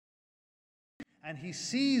and he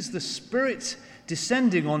sees the Spirit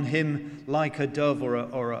descending on him like a dove or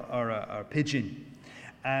a pigeon.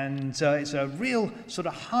 And it's a real sort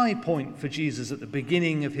of high point for Jesus at the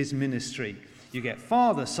beginning of his ministry. You get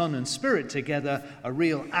Father, Son, and Spirit together, a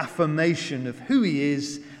real affirmation of who he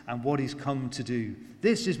is and what he's come to do.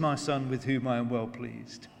 This is my Son with whom I am well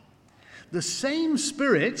pleased. The same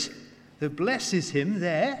Spirit that blesses him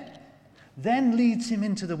there then leads him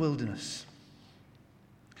into the wilderness.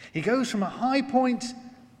 He goes from a high point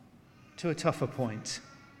to a tougher point.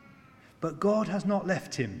 But God has not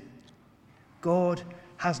left him. God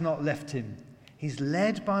has not left him. He's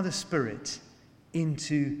led by the Spirit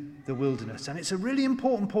into the wilderness. And it's a really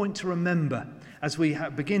important point to remember as we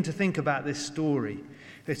begin to think about this story.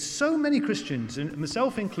 There's so many Christians, and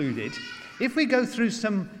myself included, if we go through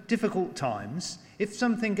some difficult times, if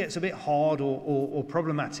something gets a bit hard or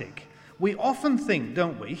problematic, we often think,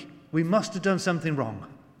 don't we, we must have done something wrong.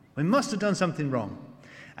 We must have done something wrong.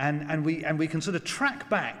 And we can sort of track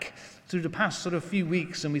back through the past sort of few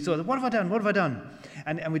weeks, and we thought, what have I done? What have I done?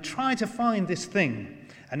 And we try to find this thing,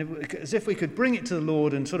 and as if we could bring it to the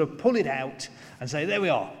Lord and sort of pull it out and say, there we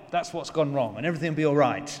are, that's what's gone wrong, and everything will be all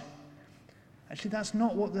right. Actually, that's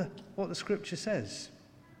not what the Scripture says.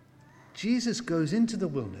 Jesus goes into the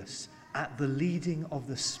wilderness at the leading of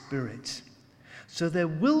the Spirit. So there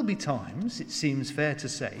will be times, it seems fair to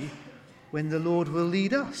say, when the Lord will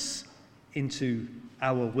lead us into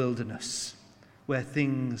our wilderness, where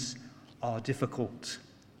things are difficult.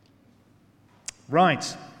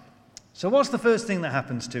 Right. So what's the first thing that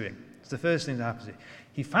happens to him? It's the first thing that happens to him.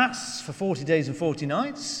 He fasts for 40 days and 40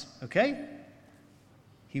 nights, okay?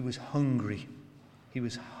 He was hungry. He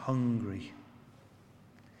was hungry.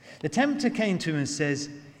 The tempter came to him and says,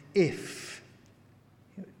 if.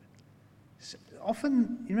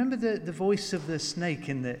 Often, you remember the voice of the snake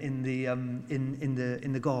in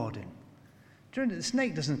the garden? The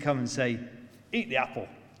snake doesn't come and say, eat the apple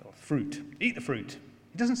or fruit, eat the fruit.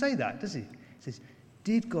 He doesn't say that, does he? He says,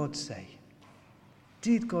 did God say?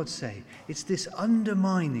 Did God say? It's this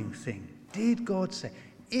undermining thing. Did God say?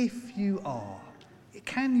 If you are,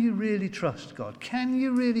 can you really trust God? Can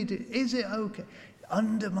you really do? Is it okay?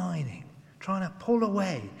 Undermining, trying to pull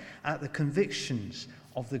away at the convictions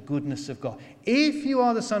of the goodness of God. If you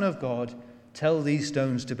are the Son of God, tell these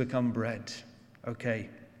stones to become bread. Okay.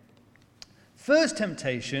 First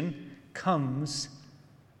temptation comes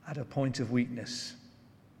at a point of weakness.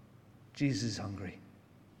 Jesus is hungry.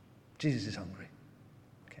 Jesus is hungry.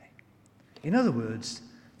 Okay. In other words,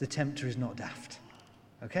 the tempter is not daft.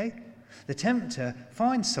 Okay? The tempter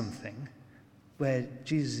finds something where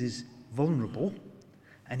Jesus is vulnerable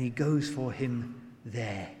and he goes for him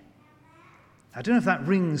there. I don't know if that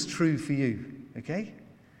rings true for you. Okay?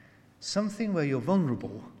 Something where you're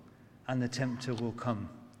vulnerable and the tempter will come.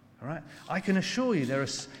 All right? I can assure you there are,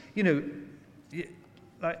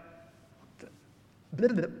 like,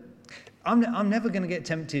 I'm never going to get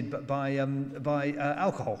tempted by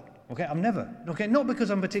alcohol. Okay, I'm never. Okay, not because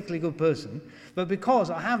I'm a particularly good person, but because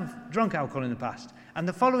I have drunk alcohol in the past, and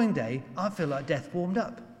the following day I feel like death warmed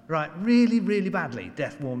up. Right, really, really badly.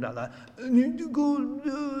 Death warmed up. Like, I need to go.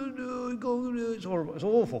 It's horrible. It's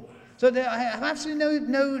awful. So I have absolutely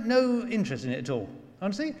no interest in it at all.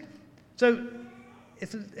 Honestly. So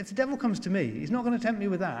if the devil comes to me, he's not going to tempt me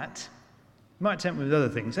with that. He might tempt me with other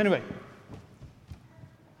things. Anyway,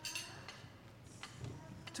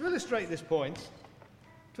 to illustrate this point,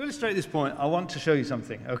 I want to show you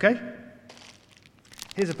something. Okay?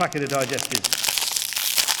 Here's a packet of digestives.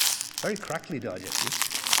 Very crackly digestives.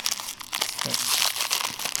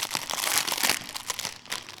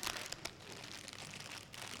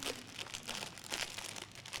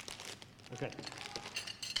 Okay.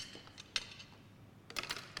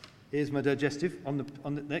 Here's my digestive on the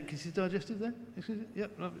neck. Can you see the digestive there?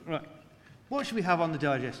 Yep. Right. What should we have on the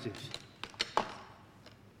digestives?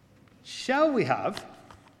 Shall we have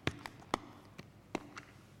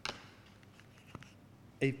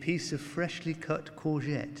a piece of freshly cut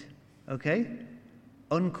courgette? Okay?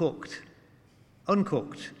 Uncooked. All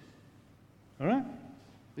right?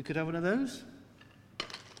 We could have one of those.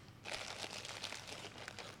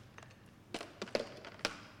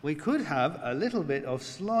 We could have a little bit of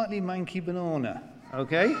slightly manky banana.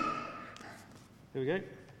 Okay? Here we go.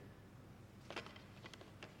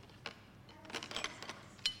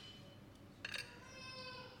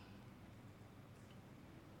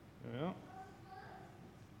 Yeah.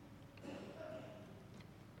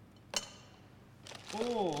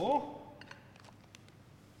 Or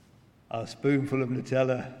a spoonful of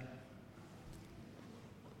Nutella.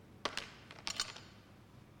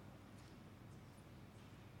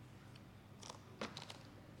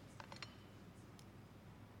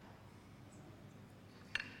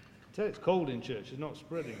 Tell it's cold in church, it's not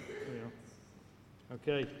spreading.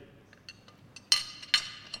 Okay.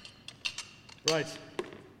 Right.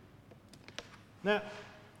 Now,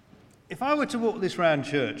 if I were to walk this round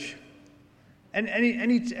church,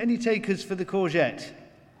 any takers for the courgette?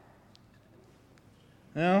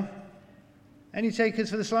 No? Any takers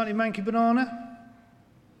for the slightly manky banana?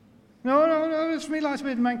 No, it's me likes a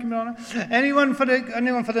bit of manky banana. Anyone for the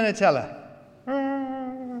Nutella?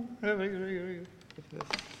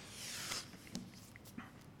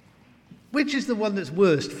 Which is the one that's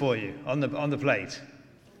worst for you on the plate?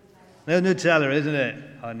 No Nutella, isn't it?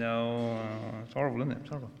 I know. It's horrible, isn't it? It's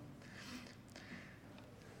horrible.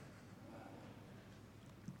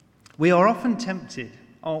 We are often tempted,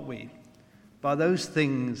 aren't we, by those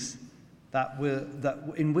things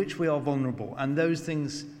in which we are vulnerable, and those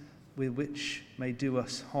things with which may do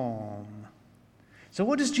us harm. So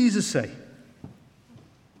what does Jesus say?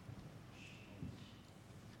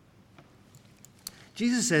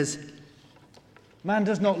 Jesus says, man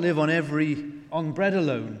does not live on bread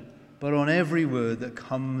alone, but on every word that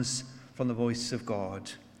comes from the voice of God.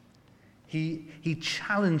 He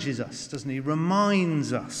challenges us, doesn't he? He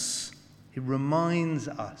reminds us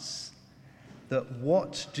that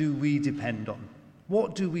what do we depend on?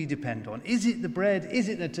 What do we depend on? Is it the bread? Is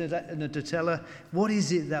it the Nutella? What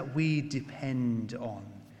is it that we depend on?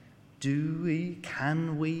 Do we?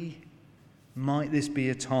 Can we? Might this be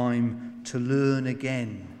a time to learn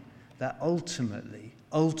again that ultimately,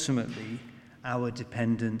 our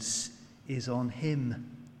dependence is on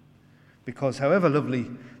him? Because however lovely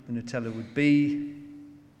the Nutella would be,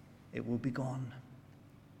 it will be gone.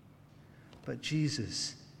 But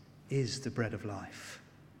Jesus is the bread of life.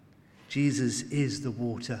 Jesus is the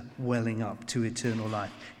water welling up to eternal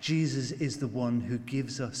life. Jesus is the one who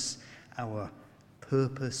gives us our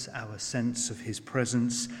purpose, our sense of his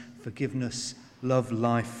presence, forgiveness, love,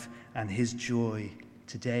 life, and his joy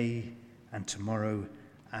today and tomorrow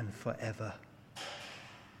and forever.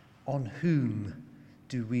 On whom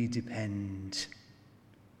do we depend?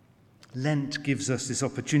 Lent gives us this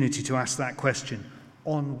opportunity to ask that question.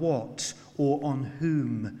 On what or on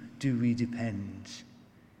whom do we depend?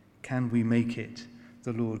 Can we make it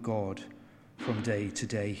the Lord God from day to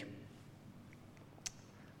day?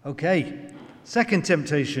 Okay, second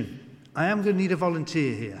temptation. I am going to need a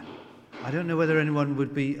volunteer here. I don't know whether anyone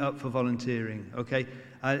would be up for volunteering, okay?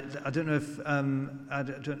 I don't know if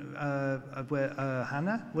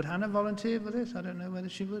Hannah, would Hannah volunteer for this? I don't know whether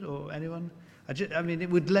she would, or anyone. I mean, it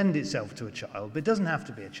would lend itself to a child, but it doesn't have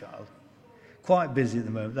to be a child. Quite busy at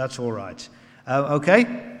the moment, that's all right.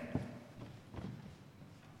 Okay?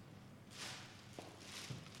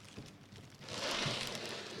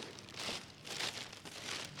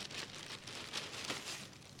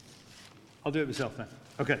 I'll do it myself then.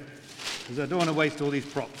 Okay. Because I don't want to waste all these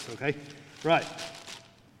props, okay? Right.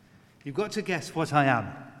 You've got to guess what I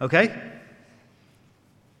am, okay?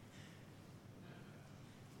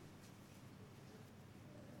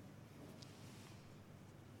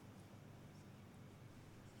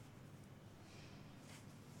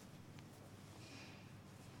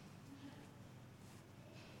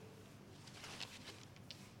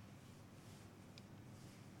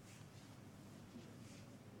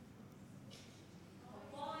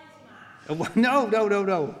 No. I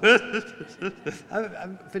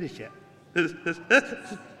haven't finished yet.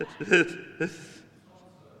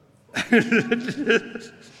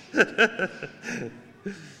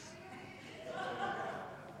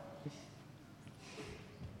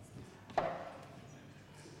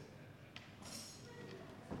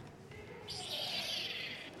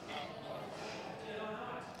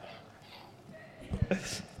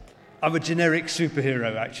 I'm a generic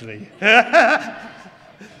superhero, actually.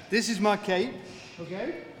 This is my cape,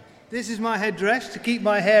 okay? This is my headdress to keep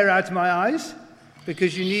my hair out of my eyes,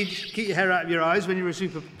 because you need to keep your hair out of your eyes when you're a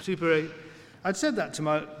super. I'd said that to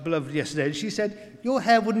my beloved yesterday, and she said, your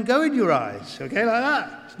hair wouldn't go in your eyes, okay, like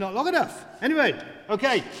that. It's not long enough. Anyway,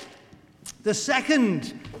 okay. The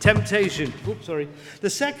second temptation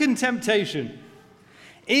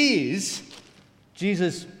is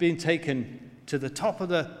Jesus being taken to the top of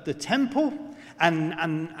the temple,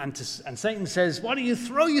 and Satan says, why don't you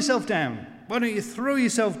throw yourself down? Why don't you throw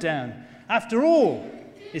yourself down? After all,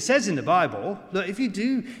 it says in the Bible that if you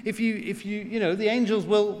the angels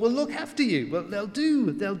will look after you. Well, they'll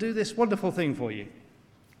do this wonderful thing for you.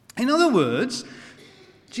 In other words,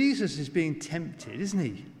 Jesus is being tempted, isn't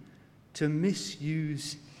he, to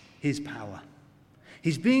misuse his power.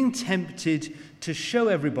 He's being tempted to show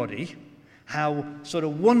everybody how sort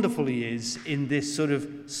of wonderful he is in this sort of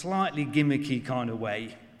slightly gimmicky kind of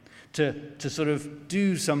way. to sort of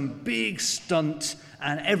do some big stunt,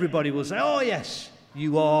 and everybody will say, oh yes,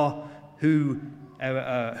 you are who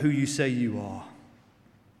you say you are.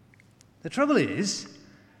 The trouble is,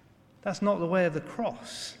 that's not the way of the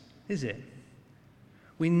cross, is it?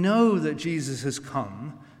 We know that Jesus has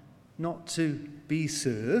come not to be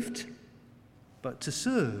served, but to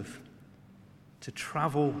serve, to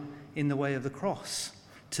travel in the way of the cross,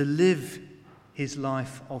 to live his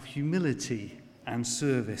life of humility and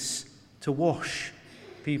service, to wash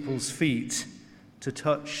people's feet, to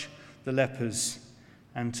touch the lepers,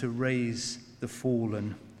 and to raise the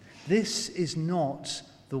fallen. This is not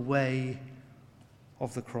the way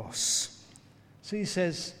of the cross. So he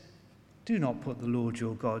says, do not put the Lord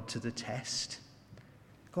your God to the test.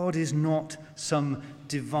 God is not some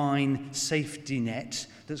divine safety net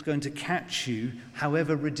that's going to catch you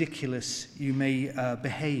however ridiculous you may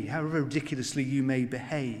behave, however ridiculously you may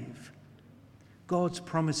behave. God's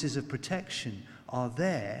promises of protection are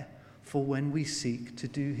there for when we seek to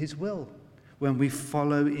do his will, when we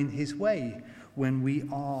follow in his way, when we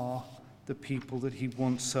are the people that he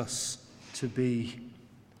wants us to be.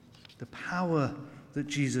 The power that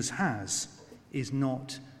Jesus has is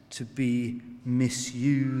not to be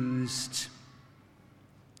misused.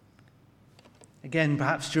 Again,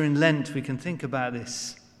 perhaps during Lent we can think about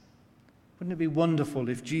this. Wouldn't it be wonderful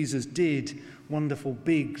if Jesus did wonderful,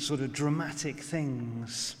 big, sort of dramatic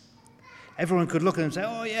things? Everyone could look at him and say,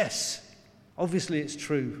 oh yes, obviously it's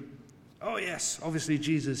true. Oh yes, obviously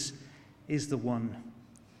Jesus is the one.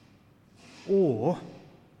 Or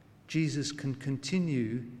Jesus can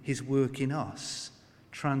continue his work in us,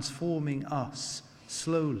 transforming us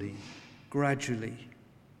slowly, gradually,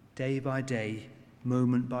 day by day,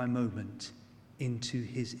 moment by moment, into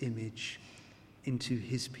his image, into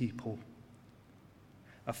his people.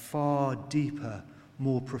 A far deeper,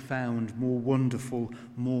 more profound, more wonderful,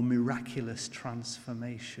 more miraculous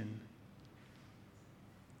transformation.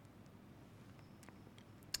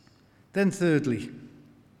 Then thirdly,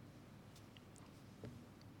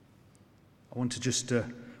 I want to just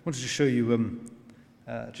show you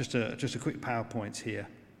just a quick PowerPoint here.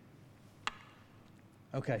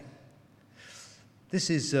 Okay. This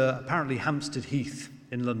is apparently Hampstead Heath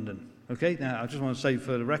in London. Okay, now I just want to say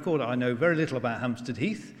for the record, I know very little about Hampstead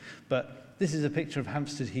Heath, but this is a picture of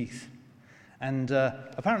Hampstead Heath. And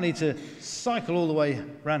apparently to cycle all the way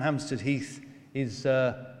around Hampstead Heath is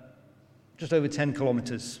just over 10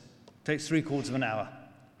 kilometres. Takes 3/4 of an hour.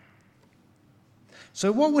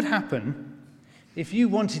 So what would happen if you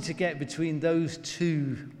wanted to get between those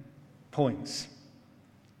 2 points?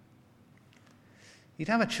 You'd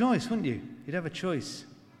have a choice, wouldn't you? You'd have a choice.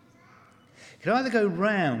 You could either go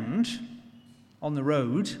round on the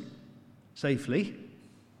road safely,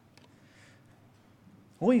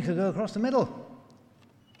 or you could go across the middle.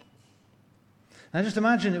 Now just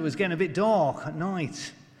imagine it was getting a bit dark at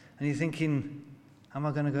night, and you're thinking, am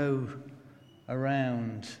I going to go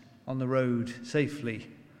around on the road safely,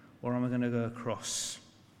 or am I going to go across?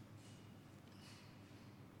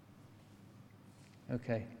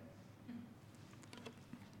 Okay.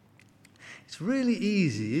 It's really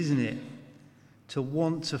easy, isn't it, to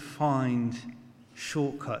want to find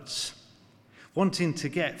shortcuts, wanting to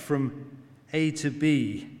get from A to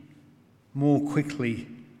B more quickly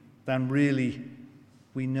than really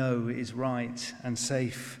we know is right and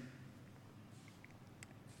safe.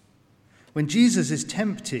 When Jesus is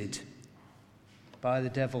tempted by the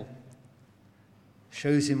devil,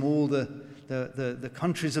 shows him all the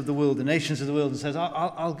countries of the world, the nations of the world, and says,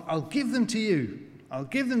 I'll give them to you. I'll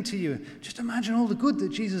give them to you. Just imagine all the good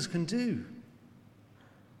that Jesus can do.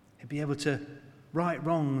 He'd be able to right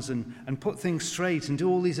wrongs and put things straight and do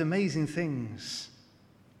all these amazing things.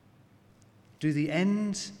 Do the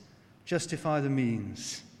end justify the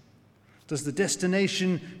means? Does the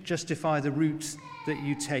destination justify the route that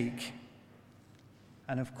you take?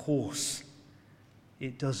 And of course,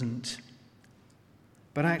 it doesn't.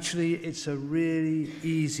 But actually, it's a really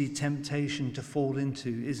easy temptation to fall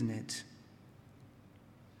into, isn't it?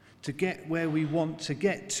 To get where we want to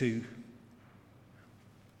get to.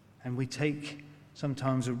 And we take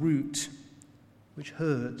sometimes a route which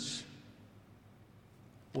hurts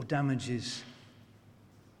or damages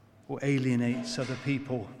or alienates other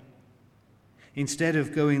people. Instead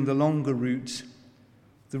of going the longer route,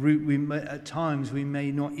 the route at times we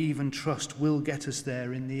may not even trust will get us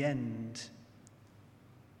there in the end.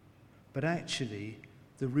 But actually,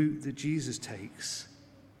 the route that Jesus takes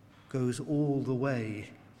goes all the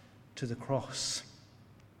way to the cross.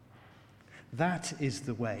 That is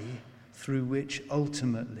the way through which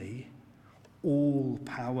ultimately all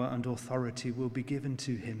power and authority will be given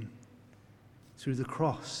to him, through the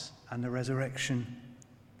cross and the resurrection.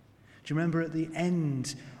 Do you remember at the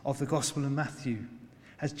end of the Gospel of Matthew,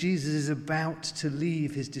 as Jesus is about to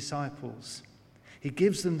leave his disciples, he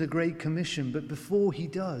gives them the Great Commission, but before he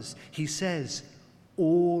does, he says,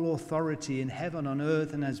 "All authority in heaven, on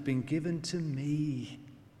earth, and has been given to me.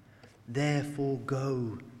 Therefore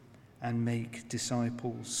go and make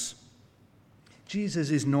disciples." Jesus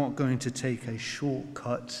is not going to take a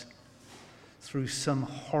shortcut through some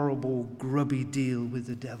horrible, grubby deal with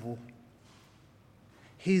the devil.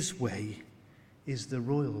 His way is the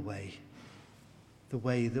royal way, the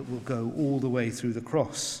way that will go all the way through the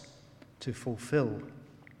cross to fulfill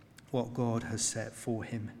what God has set for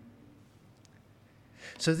him.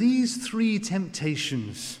 So these three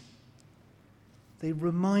temptations, they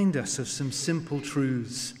remind us of some simple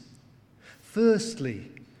truths.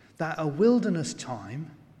 Firstly, that a wilderness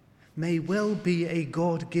time may well be a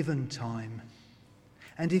God-given time.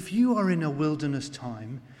 And if you are in a wilderness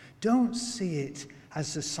time, don't see it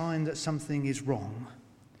as a sign that something is wrong.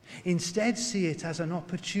 Instead, see it as an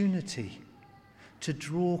opportunity to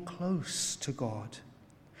draw close to God,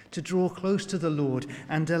 to draw close to the Lord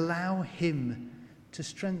and allow him to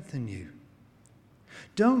strengthen you.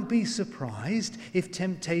 Don't be surprised if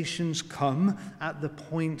temptations come at the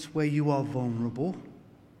point where you are vulnerable.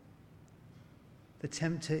 The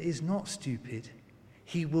tempter is not stupid.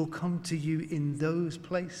 He will come to you in those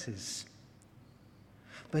places.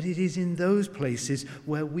 But it is in those places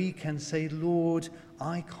where we can say, "Lord,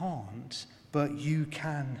 I can't, but you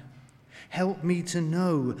can. Help me to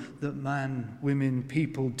know that man, women,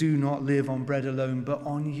 people do not live on bread alone, but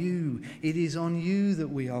on you. It is on you that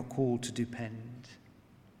we are called to depend."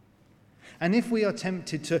 And if we are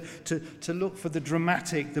tempted to look for the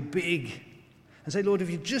dramatic, the big, and say, "Lord, if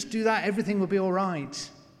you just do that, everything will be all right,"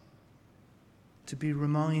 to be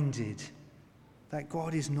reminded that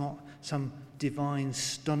God is not some divine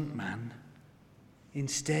stuntman.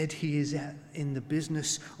 Instead, he is in the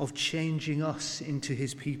business of changing us into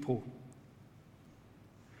his people.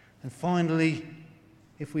 And finally,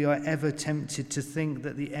 if we are ever tempted to think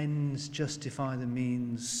that the ends justify the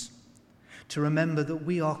means, to remember that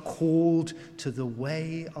we are called to the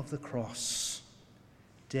way of the cross,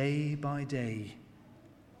 day by day,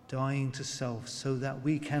 dying to self so that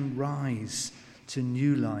we can rise to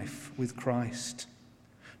new life with Christ.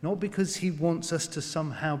 Not because he wants us to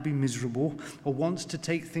somehow be miserable or wants to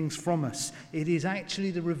take things from us. It is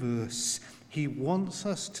actually the reverse. He wants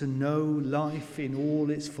us to know life in all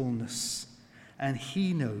its fullness. And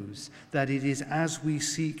he knows that it is as we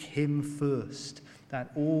seek him first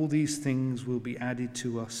that all these things will be added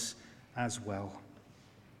to us as well.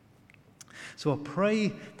 So I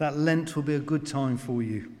pray that Lent will be a good time for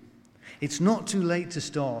you. It's not too late to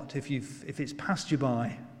start if it's passed you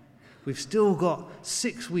by. We've still got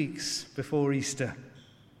 6 weeks before Easter.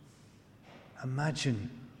 Imagine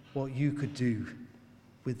what you could do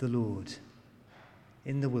with the Lord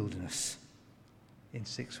in the wilderness in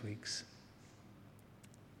 6 weeks.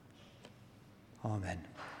 Amen.